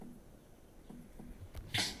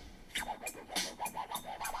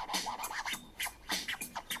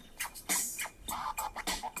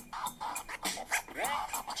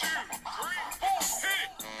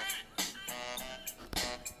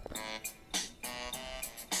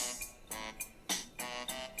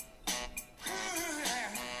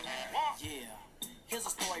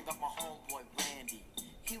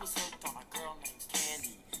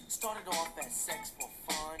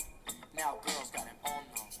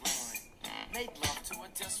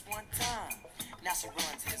just one time. Now she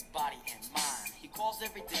runs his body and mind. He calls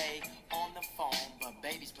every day on the phone, but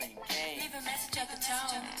baby's playing games. Leave a message at the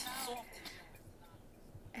tone.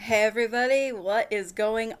 Hey everybody, what is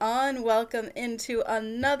going on? Welcome into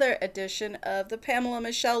another edition of the Pamela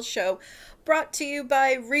Michelle Show, brought to you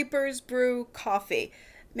by Reaper's Brew Coffee.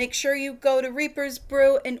 Make sure you go to Reaper's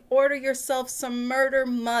Brew and order yourself some Murder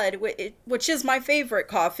Mud, which is my favorite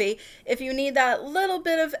coffee. If you need that little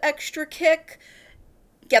bit of extra kick,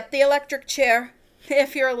 get the electric chair.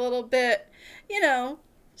 If you're a little bit,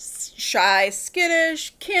 shy,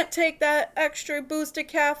 skittish, can't take that extra boost of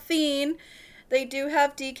caffeine, they do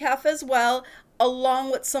have decaf as well,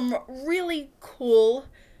 along with some really cool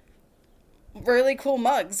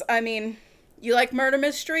mugs. I mean, you like murder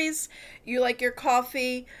mysteries? You like your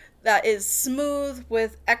coffee that is smooth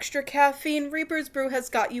with extra caffeine? Reaper's Brew has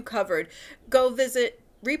got you covered. Go visit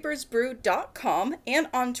reapersbrew.com and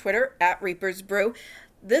on Twitter at Reaper's Brew.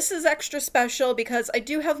 This is extra special because I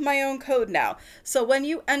do have my own code now. So when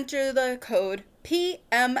you enter the code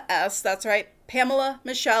PMS, that's right, Pamela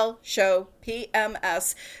Michelle Show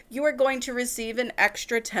PMS, you are going to receive an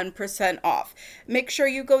extra 10% off. Make sure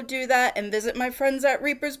you go do that and visit my friends at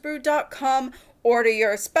reapersbrew.com. Order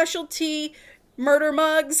your specialty murder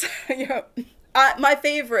mugs. My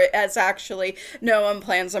favorite is actually No One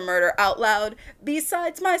Plans a Murder Out Loud,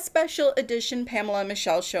 besides my special edition Pamela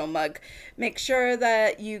Michelle Show mug. Make sure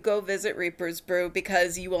that you go visit Reaper's Brew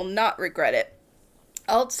because you will not regret it.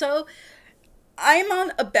 Also, I'm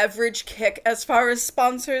on a beverage kick as far as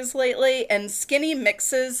sponsors lately, and Skinny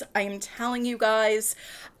Mixes, I am telling you guys,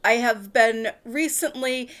 I have been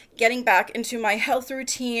recently getting back into my health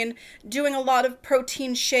routine, doing a lot of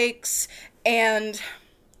protein shakes, and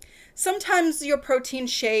sometimes your protein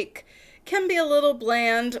shake can be a little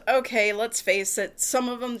bland. Okay, let's face it, some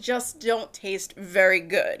of them just don't taste very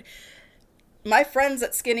good. My friends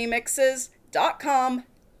at skinnymixes.com,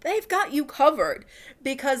 they've got you covered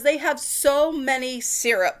because they have so many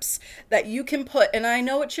syrups that you can put. And I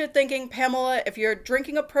know what you're thinking, Pamela, if you're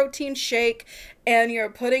drinking a protein shake and you're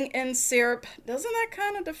putting in syrup, doesn't that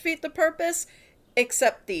kind of defeat the purpose?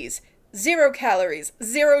 Except these. 0 calories,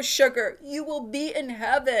 0 sugar. You will be in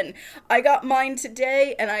heaven. I got mine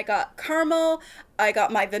today and I got caramel, I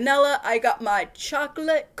got my vanilla, I got my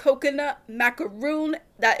chocolate coconut macaroon.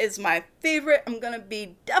 That is my favorite. I'm going to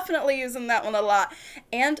be definitely using that one a lot.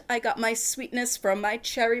 And I got my sweetness from my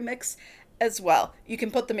cherry mix as well. You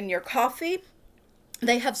can put them in your coffee.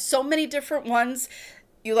 They have so many different ones.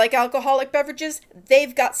 You like alcoholic beverages?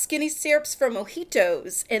 They've got skinny syrups for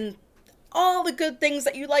mojitos and all the good things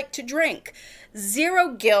that you like to drink.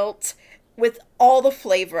 0 guilt with all the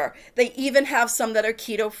flavor. They even have some that are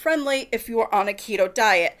keto friendly if you are on a keto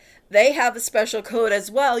diet. They have a special code as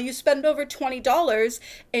well. You spend over $20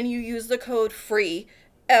 and you use the code FREE,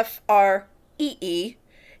 FREE,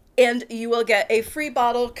 and you will get a free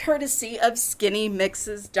bottle courtesy of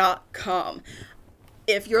skinnymixes.com.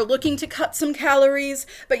 If you're looking to cut some calories,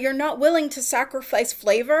 but you're not willing to sacrifice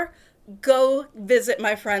flavor, go visit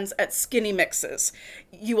my friends at Skinny Mixes.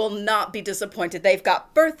 You will not be disappointed. They've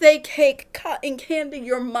got birthday cake, cotton candy.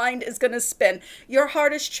 Your mind is going to spin. Your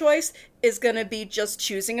hardest choice is going to be just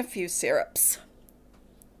choosing a few syrups.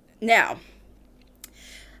 Now,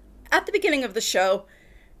 at the beginning of the show,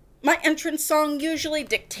 my entrance song usually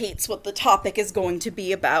dictates what the topic is going to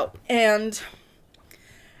be about. And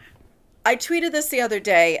I tweeted this the other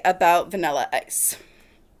day about Vanilla Ice.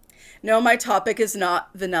 No, my topic is not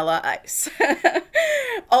Vanilla Ice.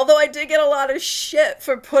 Although I did get a lot of shit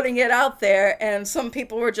for putting it out there, and some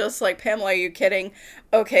people were just like, Pamela, are you kidding?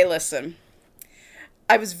 Okay, listen.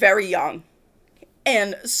 I was very young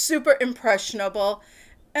and super impressionable,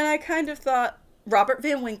 and I kind of thought Robert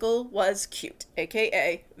Van Winkle was cute,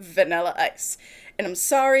 aka Vanilla Ice. And I'm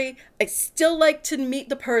sorry, I still like to meet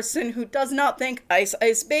the person who does not think Ice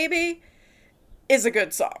Ice Baby is a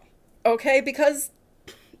good song. Okay, because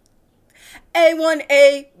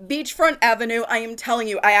A1A Beachfront Avenue, I am telling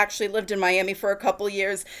you, I actually lived in Miami for a couple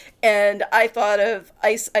years, and I thought of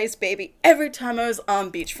Ice Ice Baby every time I was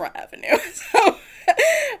on Beachfront Avenue. So,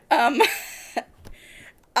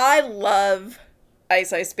 I love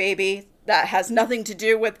Ice Ice Baby. That has nothing to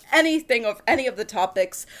do with anything of any of the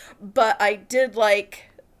topics, but I did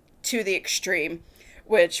like To the Extreme,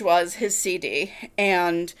 which was his CD,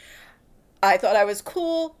 and I thought I was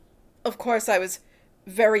cool. Of course, I was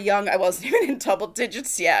very young. I wasn't even in double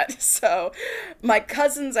digits yet. So my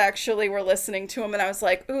cousins actually were listening to him and I was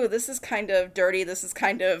like, ooh, this is kind of dirty. This is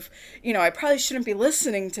kind of, I probably shouldn't be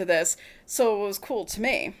listening to this. So it was cool to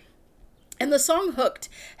me. And the song Hooked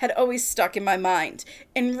had always stuck in my mind.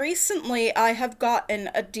 And recently I have gotten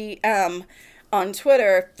a DM on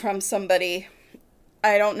Twitter from somebody.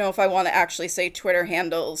 I don't know if I want to actually say Twitter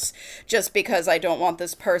handles just because I don't want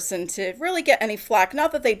this person to really get any flack.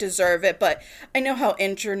 Not that they deserve it, but I know how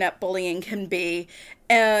internet bullying can be.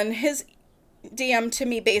 And his DM to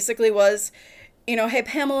me basically was, hey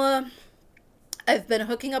Pamela, I've been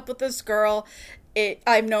hooking up with this girl.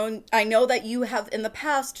 I know that you have in the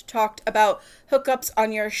past talked about hookups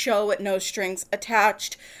on your show with no strings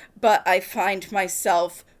attached, but I find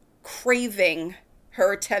myself craving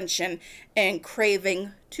her attention and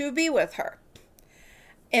craving to be with her.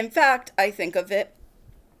 In fact, I think of it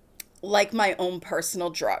like my own personal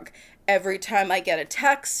drug. Every time I get a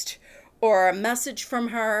text or a message from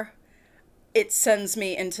her, it sends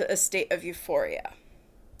me into a state of euphoria.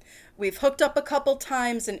 We've hooked up a couple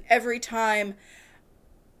times, and every time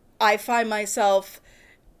I find myself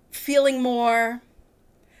feeling more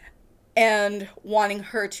and wanting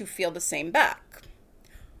her to feel the same back.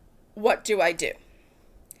 What do I do?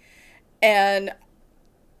 And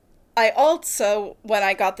I also, when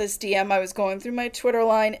I got this DM, I was going through my Twitter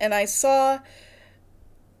line and I saw,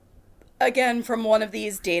 again, from one of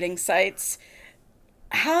these dating sites,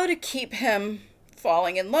 how to keep him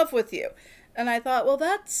falling in love with you. And I thought, well,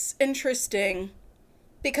 that's interesting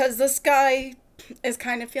because this guy is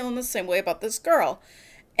kind of feeling the same way about this girl.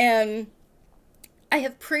 And I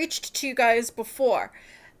have preached to you guys before.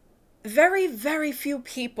 Very, very few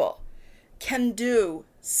people can do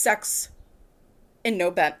sex and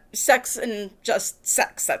sex and just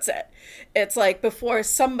sex, that's it. It's like before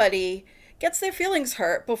somebody gets their feelings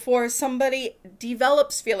hurt, before somebody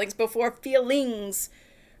develops feelings, before feelings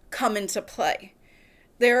come into play.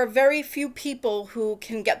 There are very few people who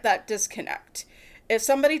can get that disconnect. If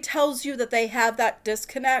somebody tells you that they have that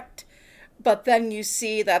disconnect, but then you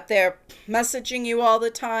see that they're messaging you all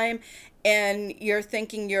the time and you're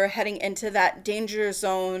thinking you're heading into that danger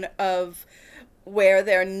zone of where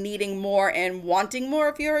they're needing more and wanting more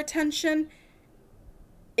of your attention,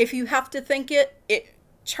 if you have to think it,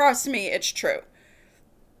 trust me, it's true.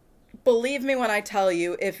 Believe me when I tell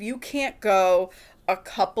you, if you can't go a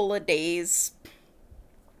couple of days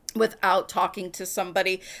without talking to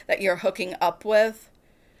somebody that you're hooking up with,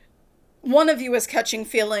 one of you is catching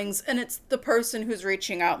feelings and it's the person who's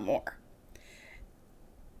reaching out more.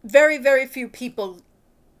 Very, very few people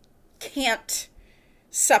can't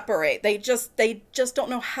separate. They just don't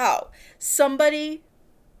know how. Somebody,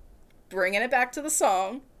 bringing it back to the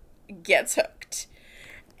song, gets hooked.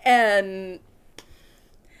 And,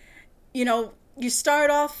 you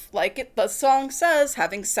start off, like the song says,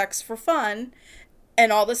 having sex for fun,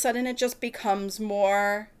 and all of a sudden it just becomes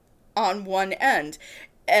more on one end.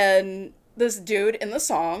 And this dude in the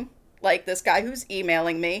song, like this guy who's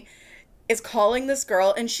emailing me, is calling this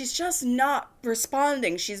girl and she's just not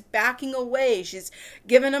responding. She's backing away. She's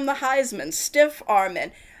giving him the Heisman, stiff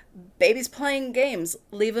arming. Baby's playing games.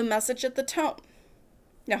 Leave a message at the tone.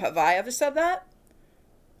 Now, have I ever said that?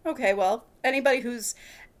 Okay, well, anybody who's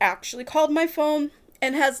actually called my phone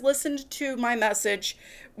and has listened to my message,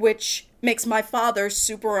 which makes my father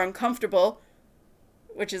super uncomfortable,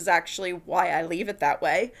 which is actually why I leave it that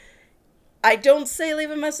way. I don't say leave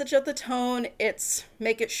a message at the tone. It's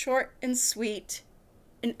make it short and sweet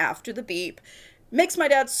and after the beep. Makes my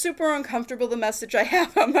dad super uncomfortable, the message I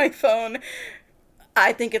have on my phone.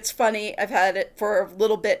 I think it's funny. I've had it for a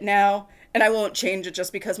little bit now, and I won't change it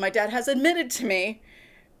just because my dad has admitted to me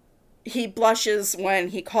he blushes when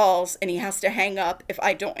he calls and he has to hang up if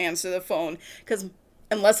I don't answer the phone. Because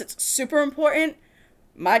unless it's super important,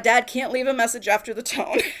 my dad can't leave a message after the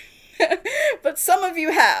tone. But some of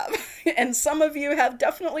you have, and some of you have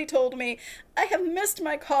definitely told me I have missed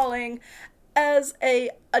my calling as a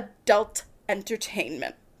adult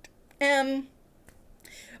entertainment. And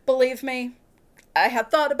believe me, I have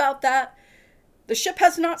thought about that. The ship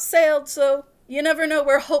has not sailed, so you never know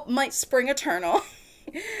where hope might spring eternal.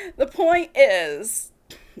 The point is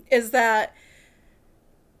that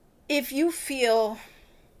if you feel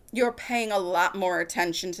you're paying a lot more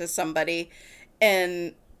attention to somebody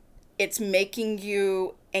and it's making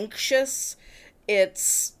you anxious,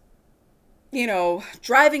 it's,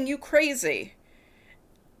 driving you crazy,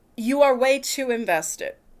 you are way too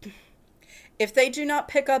invested. If they do not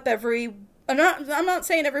pick up I'm not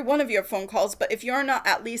saying every one of your phone calls, but if you're not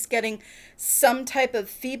at least getting some type of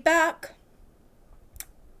feedback,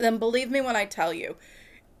 then believe me when I tell you,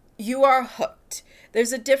 you are hooked.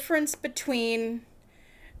 There's a difference between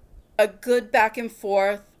a good back and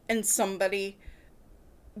forth and somebody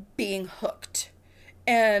being hooked.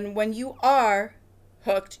 And when you are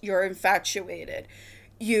hooked, you're infatuated.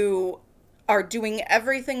 You are doing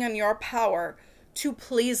everything in your power to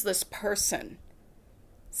please this person.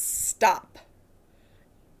 Stop.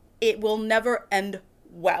 it will never end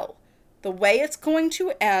well. The way it's going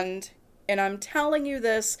to end, and I'm telling you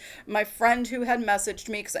this, my friend who had messaged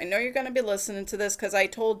me, because I know you're going to be listening to this, because I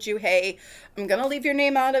told you, hey, I'm going to leave your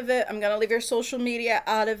name out of it, I'm going to leave your social media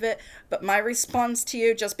out of it, but my response to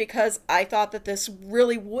you, just because I thought that this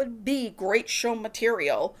really would be great show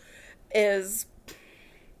material, is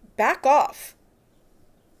back off.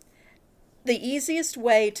 The easiest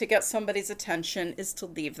way to get somebody's attention is to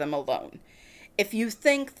leave them alone. If you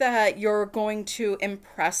think that you're going to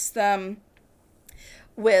impress them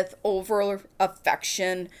with over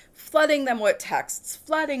affection, flooding them with texts,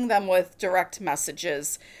 flooding them with direct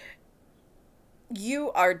messages,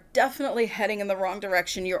 you are definitely heading in the wrong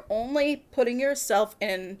direction. You're only putting yourself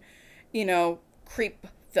in,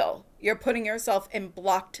 Creepville. You're putting yourself in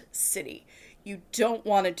blocked city. You don't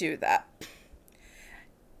want to do that.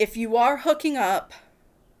 If you are hooking up,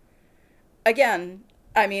 again,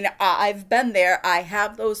 I mean, I've been there. I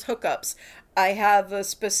have those hookups. I have a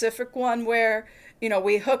specific one where,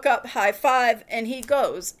 we hook up, high five, and he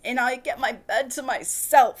goes, and I get my bed to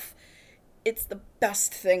myself. It's the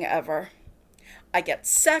best thing ever. I get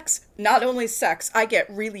sex, not only sex, I get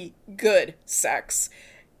really good sex.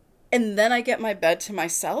 And then I get my bed to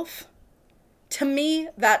myself. To me,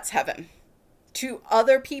 that's heaven. To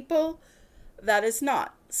other people, that is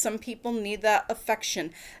not. Some people need that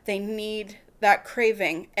affection. They need that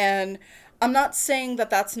craving. And I'm not saying that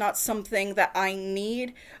that's not something that I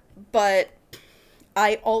need, but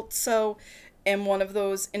I also am one of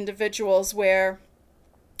those individuals where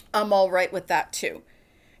I'm all right with that too.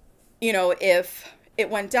 If it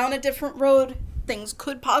went down a different road, things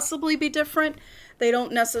could possibly be different. They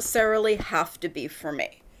don't necessarily have to be for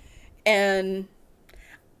me. And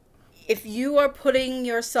if you are putting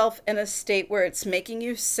yourself in a state where it's making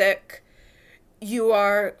you sick, you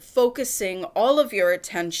are focusing all of your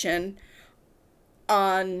attention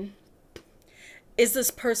on, is this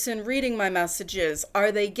person reading my messages?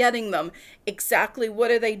 Are they getting them? Exactly what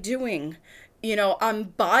are they doing? I'm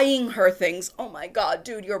buying her things. Oh my God,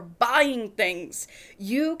 dude, you're buying things.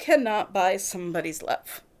 You cannot buy somebody's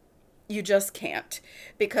love. You just can't.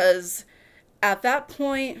 Because at that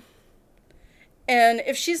point, and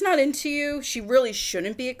if she's not into you, she really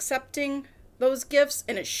shouldn't be accepting those gifts,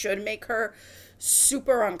 and it should make her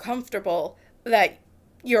super uncomfortable that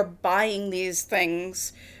you're buying these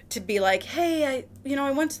things to be like, hey,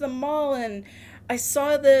 I went to the mall and I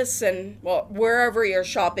saw this, and well, wherever you're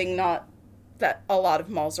shopping, not that a lot of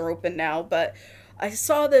malls are open now, but I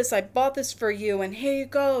saw this, I bought this for you, and here you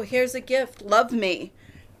go, here's a gift, love me.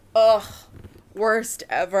 Ugh, worst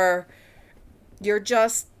ever. You're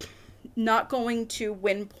just not going to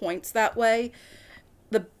win points that way.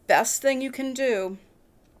 The best thing you can do,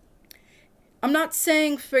 I'm not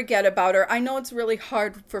saying forget about her. I know it's really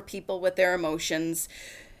hard for people with their emotions.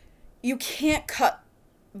 You can't cut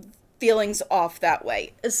feelings off that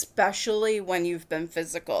way, especially when you've been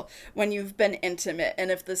physical, when you've been intimate,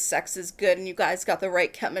 and if the sex is good and you guys got the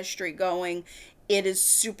right chemistry going, it is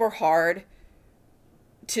super hard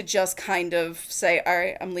to just kind of say, all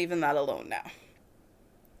right, I'm leaving that alone now.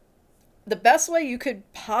 The best way you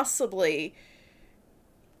could possibly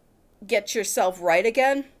get yourself right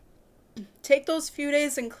again, take those few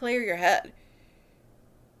days and clear your head.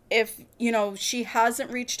 If, she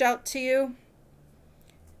hasn't reached out to you,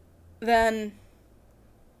 then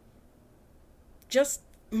just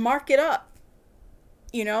mark it up.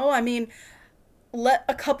 Let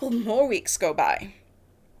a couple more weeks go by.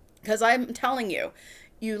 Because I'm telling you,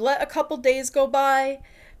 you let a couple days go by,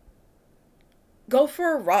 go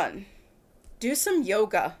for a run, do some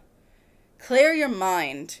yoga, clear your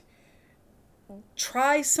mind,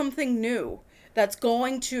 try something new that's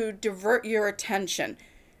going to divert your attention.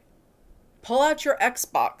 Pull out your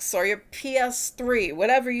Xbox or your PS3,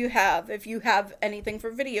 whatever you have, if you have anything for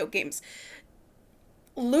video games.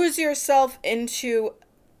 Lose yourself into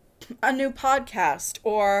a new podcast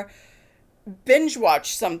or binge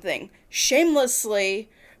watch something. Shamelessly,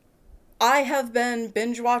 I have been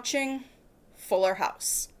binge watching Fuller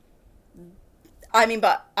House.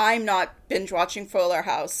 But I'm not binge watching Fuller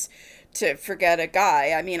House to forget a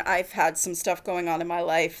guy. I've had some stuff going on in my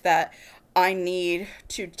life that I need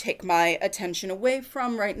to take my attention away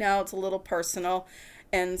from right now. It's a little personal,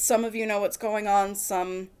 and some of you know what's going on.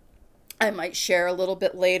 Some I might share a little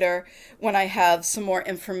bit later when I have some more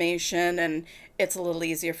information and it's a little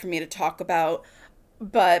easier for me to talk about.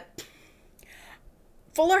 But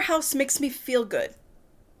Fuller House makes me feel good,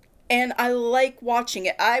 and I like watching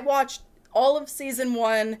it. I watched all of season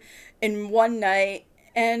 1 in one night,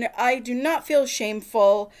 and I do not feel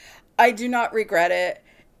shameful. I do not regret it.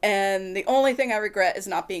 And the only thing I regret is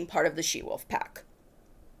not being part of the She-Wolf pack.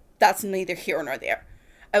 that's neither here nor there.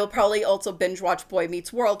 I will probably also binge watch Boy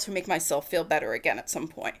Meets World to make myself feel better again at some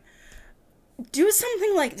point. Do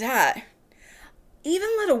something like that. Even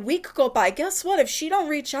let a week go by. Guess what? If she don't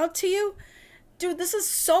reach out to you, dude, this is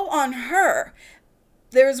so on her.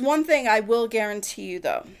 There's one thing I will guarantee you,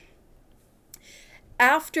 though.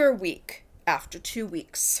 After a week, after 2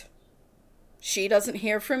 weeks, she doesn't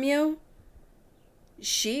hear from you,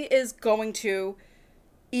 she is going to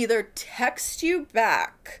either text you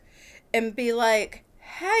back and be like,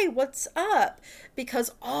 hey, what's up?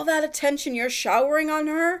 Because all that attention you're showering on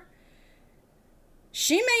her,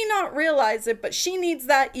 she may not realize it, but she needs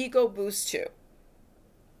that ego boost too.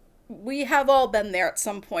 We have all been there at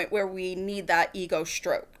some point where we need that ego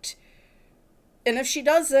stroked. And if she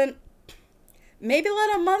doesn't, maybe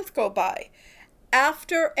let a month go by.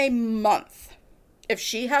 After a month, if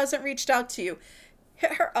she hasn't reached out to you,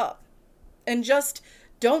 hit her up. And just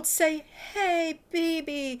don't say, hey,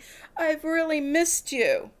 baby, I've really missed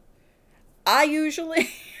you. I usually,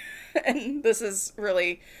 and this is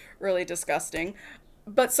really, really disgusting,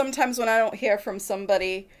 but sometimes when I don't hear from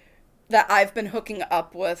somebody that I've been hooking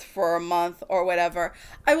up with for a month or whatever,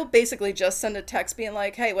 I will basically just send a text being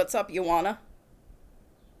like, hey, what's up, you wanna?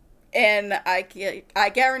 And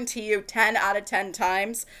I guarantee you 10 out of 10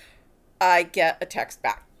 times, I get a text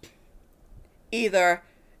back. Either,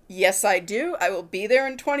 yes, I do, I will be there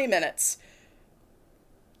in 20 minutes.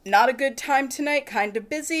 Not a good time tonight, kind of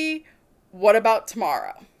busy. What about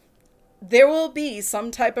tomorrow? There will be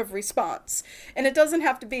some type of response. And it doesn't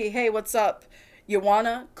have to be, hey, what's up? You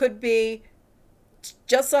wanna? Could be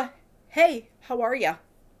just a, hey, how are ya?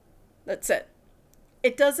 That's it.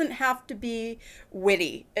 It doesn't have to be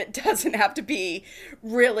witty. It doesn't have to be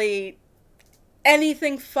really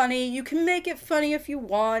anything funny. You can make it funny if you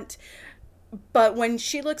want. But when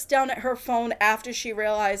she looks down at her phone after she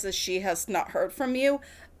realizes she has not heard from you,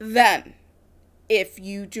 then if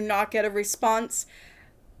you do not get a response,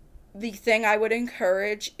 the thing I would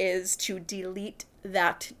encourage is to delete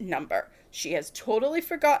that number. She has totally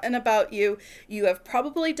forgotten about you. You have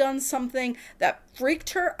probably done something that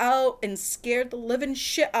freaked her out and scared the living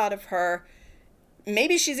shit out of her.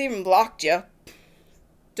 Maybe she's even blocked you.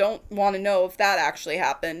 Don't want to know if that actually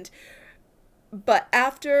happened. But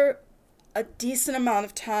after a decent amount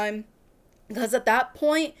of time, because at that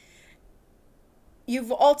point,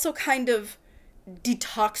 you've also kind of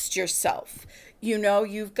detoxed yourself. You know,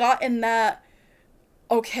 you've gotten that,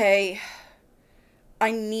 okay,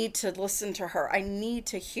 I need to listen to her. I need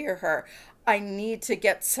to hear her. I need to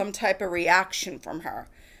get some type of reaction from her.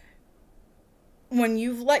 When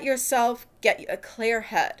you've let yourself get a clear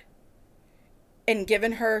head and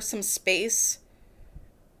given her some space,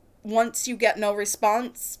 once you get no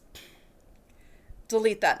response,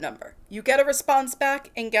 delete that number. You get a response back,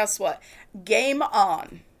 and guess what? Game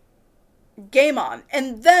on. Game on.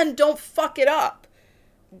 And then don't fuck it up.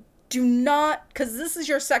 Do not, because this is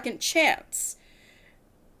your second chance.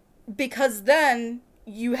 Because then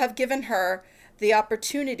you have given her the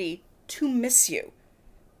opportunity to miss you.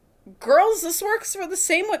 Girls, this works for the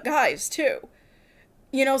same with guys, too.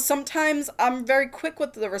 You know, sometimes I'm very quick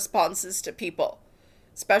with the responses to people,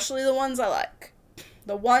 especially the ones I like.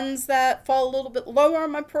 The ones that fall a little bit lower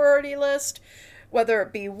on my priority list, whether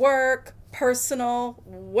it be work, personal,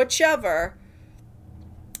 whichever,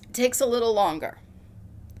 takes a little longer.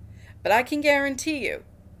 But I can guarantee you,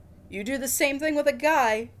 you do the same thing with a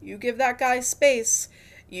guy, you give that guy space,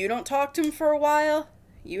 you don't talk to him for a while,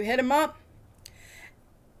 you hit him up,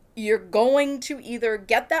 you're going to either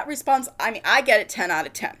get that response. I mean, I get it 10 out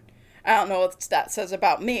of 10. I don't know what that says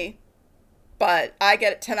about me, but I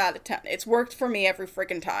get it 10 out of 10. It's worked for me every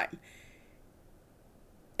freaking time.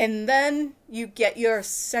 And then you get your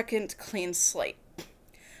second clean slate.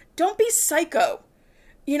 Don't be psycho.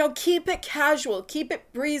 You know, keep it casual, keep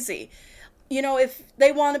it breezy. You know, if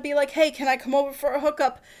they want to be like, hey, can I come over for a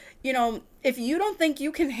hookup? You know, if you don't think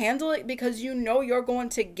you can handle it because you know you're going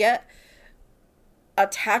to get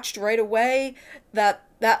attached right away, that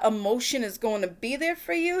emotion is going to be there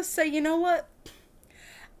for you, say, you know what?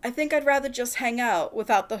 I think I'd rather just hang out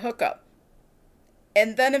without the hookup.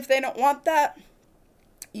 And then if they don't want that,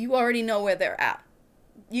 you already know where they're at.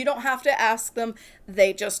 You don't have to ask them.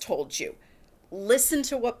 They just told you. Listen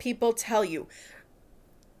to what people tell you.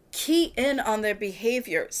 Key in on their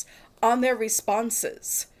behaviors, on their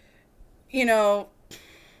responses. You know,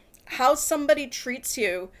 how somebody treats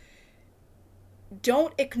you,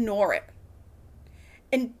 don't ignore it.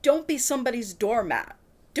 And don't be somebody's doormat.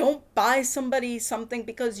 Don't buy somebody something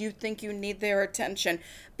because you think you need their attention,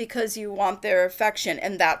 because you want their affection,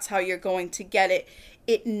 and that's how you're going to get it.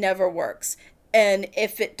 It never works. And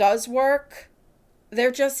if it does work,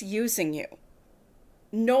 They're just using you.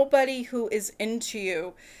 Nobody who is into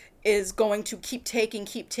you is going to keep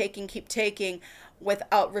taking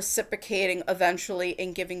without reciprocating eventually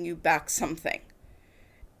and giving you back something.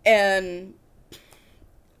 And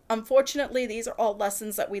unfortunately, these are all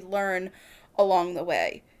lessons that we learn along the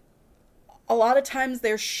way. A lot of times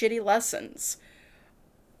they're shitty lessons.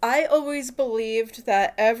 I always believed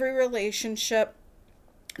that every relationship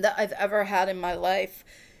that I've ever had in my life,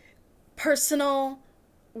 personal,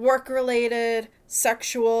 work-related,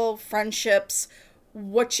 sexual, friendships,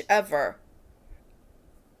 whichever,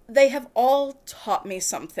 they have all taught me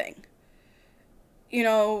something. You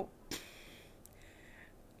know,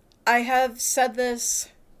 I have said this,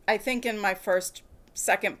 I think in my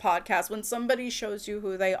second podcast, when somebody shows you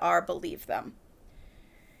who they are, believe them.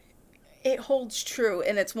 It holds true,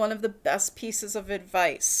 and it's one of the best pieces of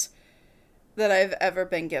advice that I've ever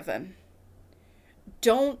been given.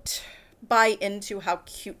 Don't buy into how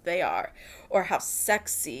cute they are or how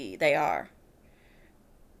sexy they are.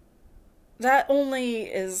 That only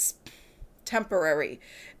is temporary,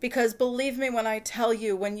 because believe me when I tell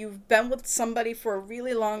you, when you've been with somebody for a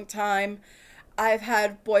really long time, I've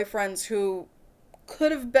had boyfriends who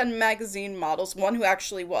could have been magazine models. One who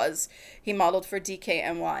actually was. He modeled for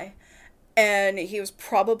DKNY. And he was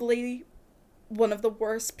probably one of the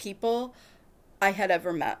worst people I had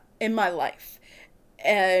ever met in my life.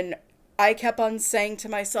 And I kept on saying to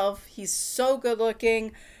myself, he's so good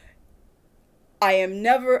looking.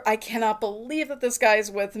 I cannot believe that this guy's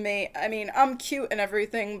with me. I mean, I'm cute and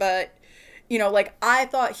everything, but, you know, like, I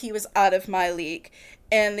thought he was out of my league.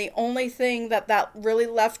 And the only thing that really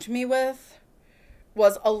left me with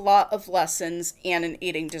was a lot of lessons and an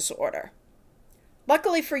eating disorder.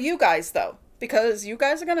 Luckily for you guys, though, because you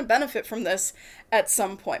guys are going to benefit from this at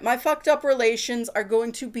some point. My fucked up relations are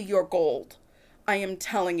going to be your gold. I am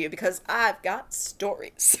telling you, because I've got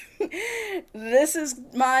stories. This is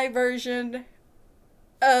my version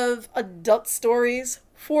of adult stories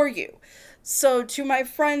for you. So to my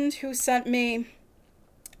friend who sent me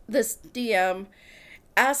this DM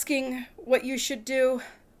asking what you should do,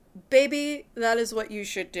 baby, that is what you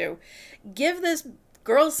should do. Give this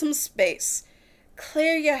girl some space.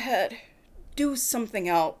 Clear your head. Do something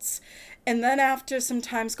else. And then after some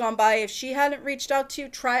time's gone by, if she hadn't reached out to you,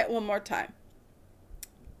 try it one more time.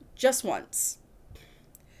 Just once.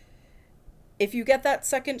 If you get that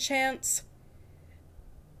second chance,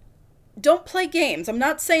 don't play games. I'm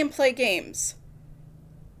not saying play games.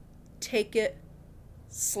 Take it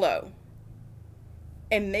slow.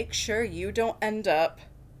 And make sure you don't end up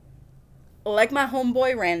like my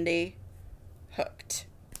homeboy Randy, hooked.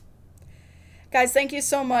 Guys, thank you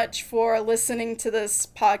so much for listening to this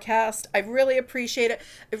podcast. I really appreciate it.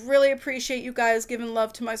 I really appreciate you guys giving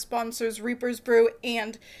love to my sponsors, Reaper's Brew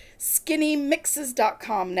and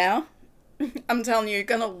SkinnyMixes.com now. I'm telling you, you're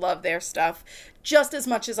going to love their stuff just as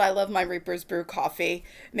much as I love my Reaper's Brew coffee.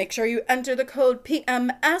 Make sure you enter the code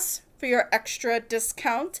PMS for your extra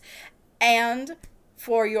discount and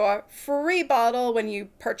for your free bottle when you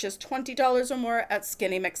purchase $20 or more at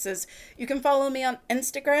Skinny Mixes. You can follow me on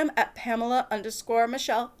Instagram at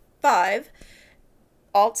Pamela_Michelle5.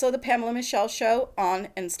 Also the Pamela Michelle Show on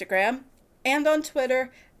Instagram. And on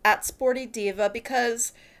Twitter at Sporty Diva,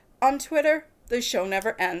 because on Twitter, the show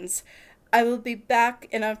never ends. I will be back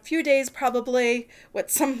in a few days probably with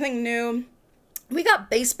something new. We got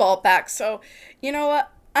baseball back, so you know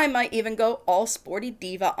what? I might even go all Sporty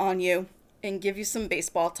Diva on you and give you some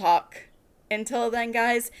baseball talk. Until then,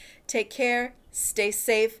 guys, take care, stay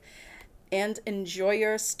safe, and enjoy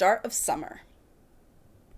your start of summer.